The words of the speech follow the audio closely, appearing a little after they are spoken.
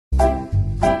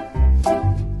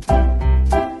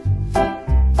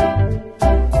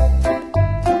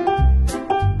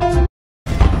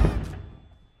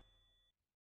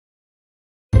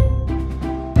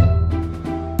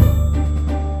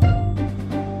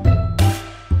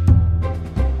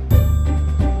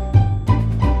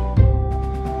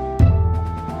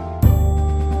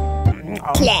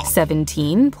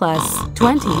17 plus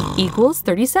 20 equals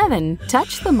 37.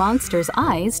 Touch the monster's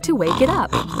eyes to wake it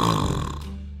up.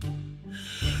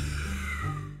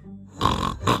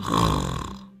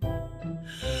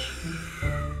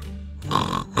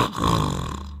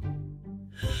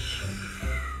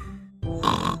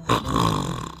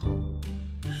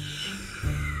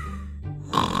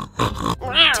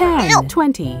 Ten,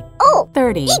 20,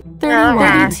 30,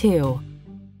 31, 32.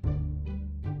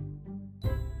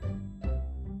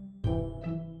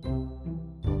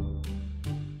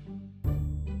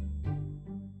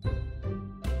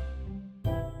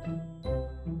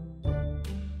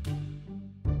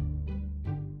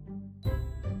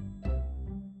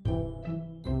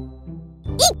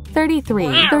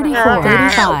 Thirty-three, 34,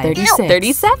 35, 36,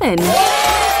 37.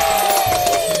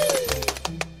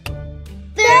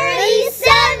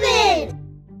 37!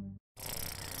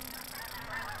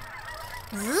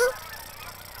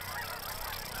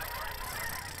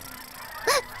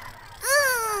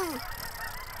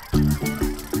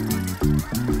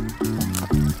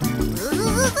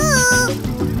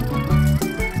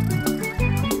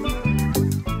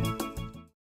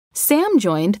 Sam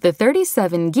joined the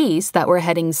 37 geese that were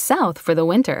heading south for the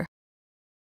winter.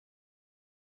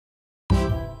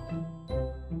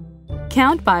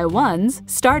 Count by ones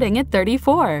starting at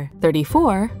 34.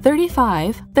 34,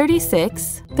 35,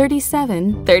 36,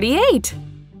 37, 38.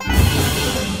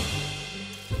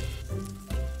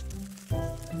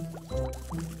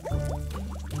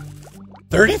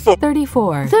 34,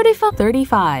 34, 35,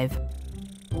 35,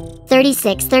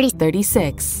 36,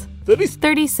 36,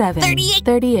 37,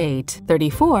 38,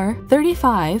 34,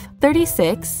 35,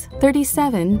 36,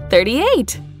 37,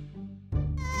 38.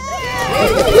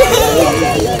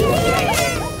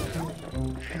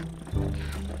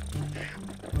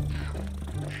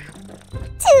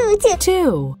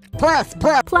 2 plus,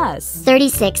 plus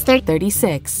 36,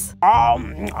 36.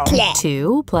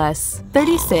 2 plus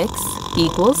 36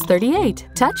 equals 38.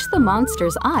 Touch the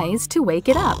monster's eyes to wake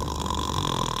it up.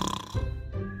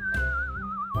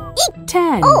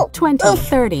 10, 20,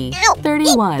 30,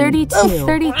 31, 32,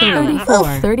 33, 34,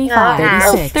 35,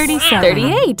 36, 37,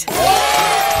 38.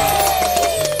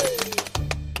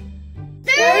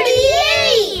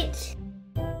 38!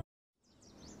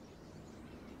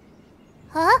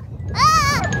 Huh?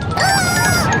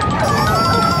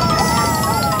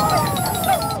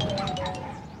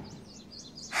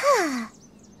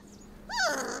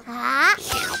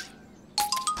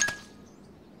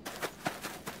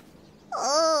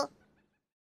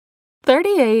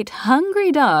 38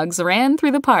 hungry dogs ran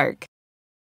through the park.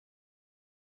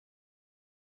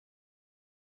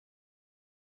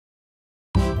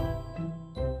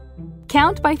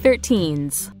 Count by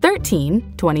 13s.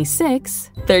 13,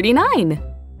 26, 39.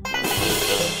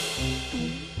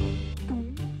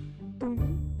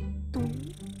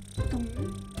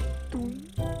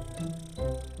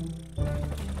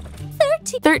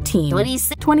 13,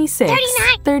 26,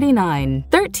 39.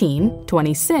 13,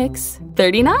 26,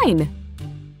 39.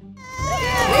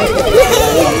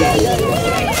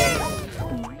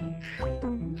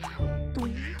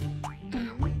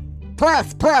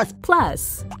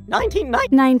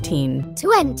 19,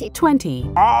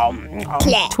 20.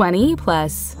 20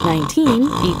 plus 19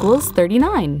 equals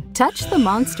 39. Touch the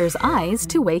monster's eyes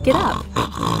to wake it up.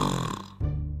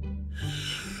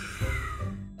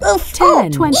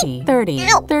 10, 20, 30,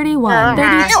 31,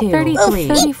 32, 33,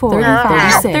 34,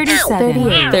 35, 36,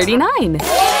 37, 39.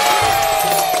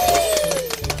 39!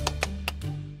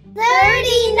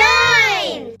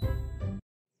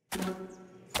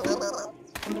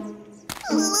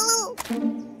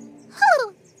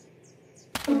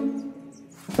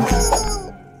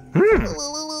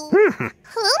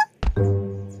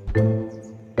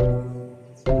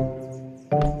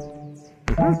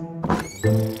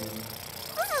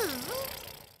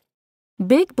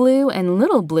 Big Blue and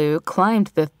Little Blue climbed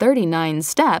the 39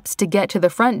 steps to get to the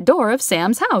front door of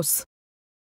Sam's house.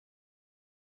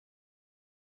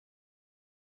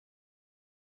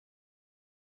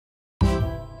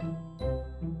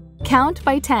 Count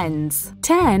by tens.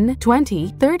 10, 20,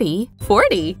 30,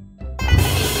 40.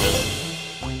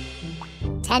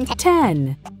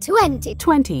 10, 20,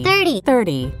 20, 30,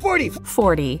 30,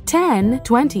 40, 10,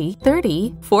 20,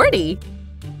 30, 40.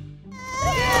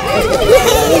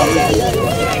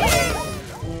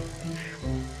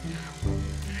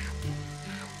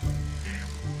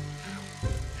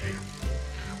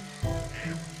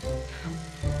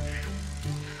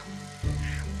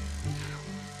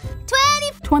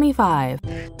 25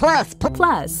 plus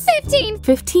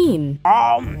 15.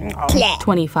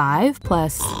 25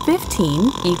 plus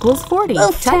 15 equals 40.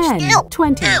 10,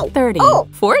 20, 30,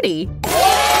 40.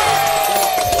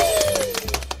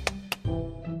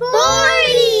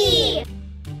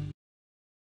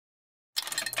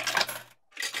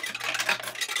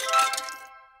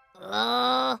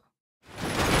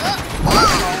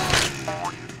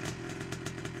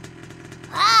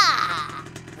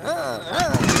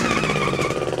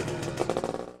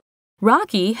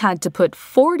 Rocky had to put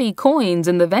 40 coins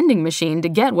in the vending machine to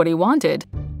get what he wanted.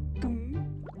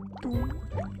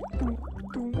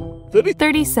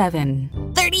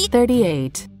 37, 30,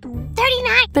 38,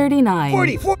 39, 39,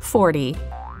 40, 40,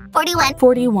 41,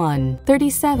 41,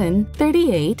 37,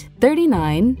 38,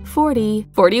 39, 40,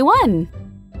 41.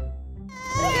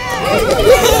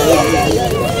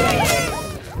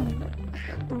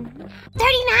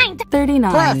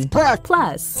 39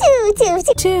 plus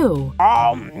 2.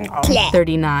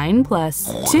 39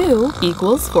 plus 2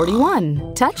 equals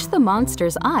 41. Touch the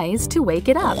monster's eyes to wake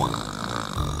it up.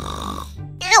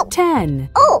 10,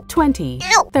 20,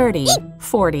 30,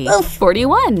 40,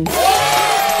 41.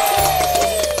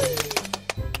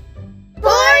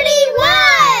 41!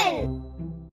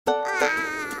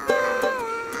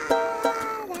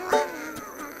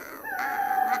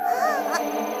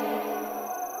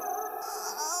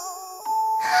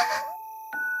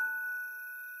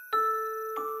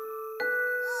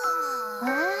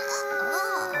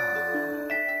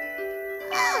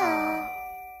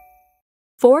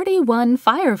 41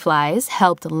 fireflies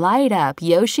helped light up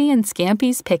Yoshi and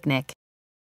Scampy's picnic.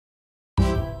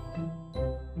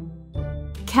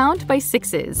 Count by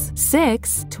sixes.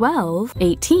 6, 12,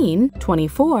 18,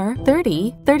 24,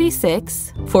 30,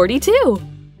 36, 42.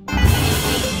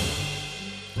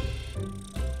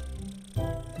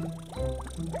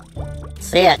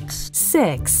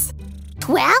 6,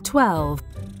 12,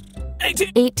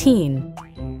 18,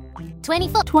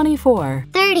 24,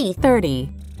 30,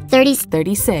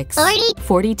 36,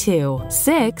 42.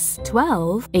 6,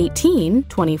 12, 18,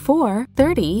 24,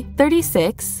 30,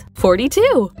 36,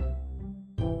 42.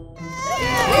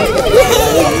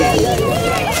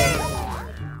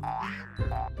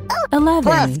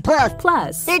 11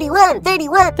 plus 31.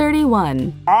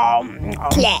 31.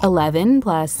 11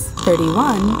 plus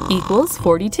 31 equals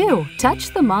 42.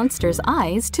 Touch the monster's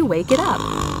eyes to wake it up.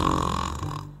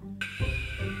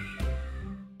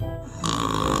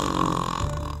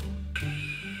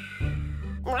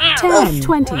 10,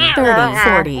 20,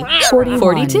 30, 40, 41.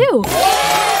 42.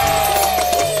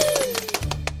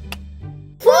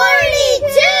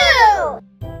 42!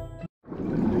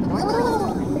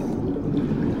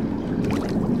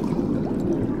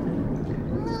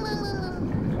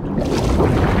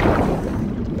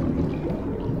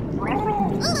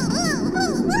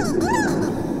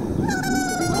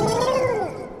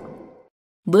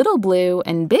 Little Blue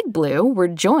and Big Blue were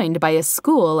joined by a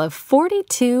school of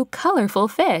 42 colorful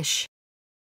fish.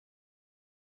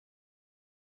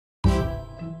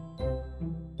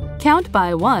 Count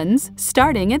by ones,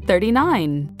 starting at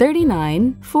 39.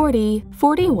 39, 40,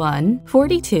 41,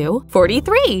 42,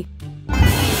 43.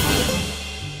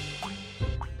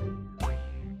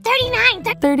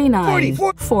 39,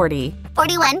 40,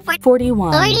 41,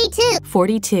 41, 42,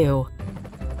 42.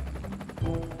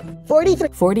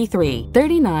 43,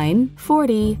 39,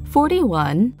 40,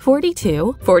 41,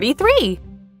 42, 43.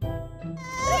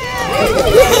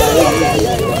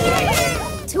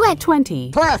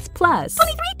 20 plus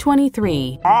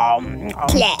 23.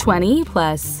 20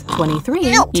 plus 23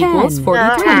 equals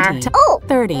 43.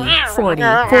 30, 40,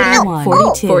 41,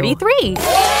 42, 43.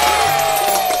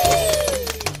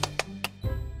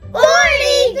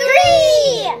 43!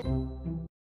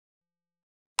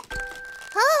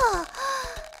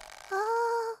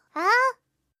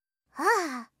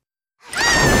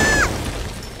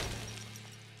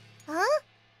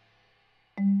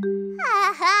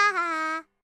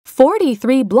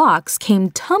 43 blocks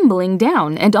came tumbling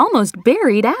down and almost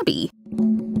buried Abby.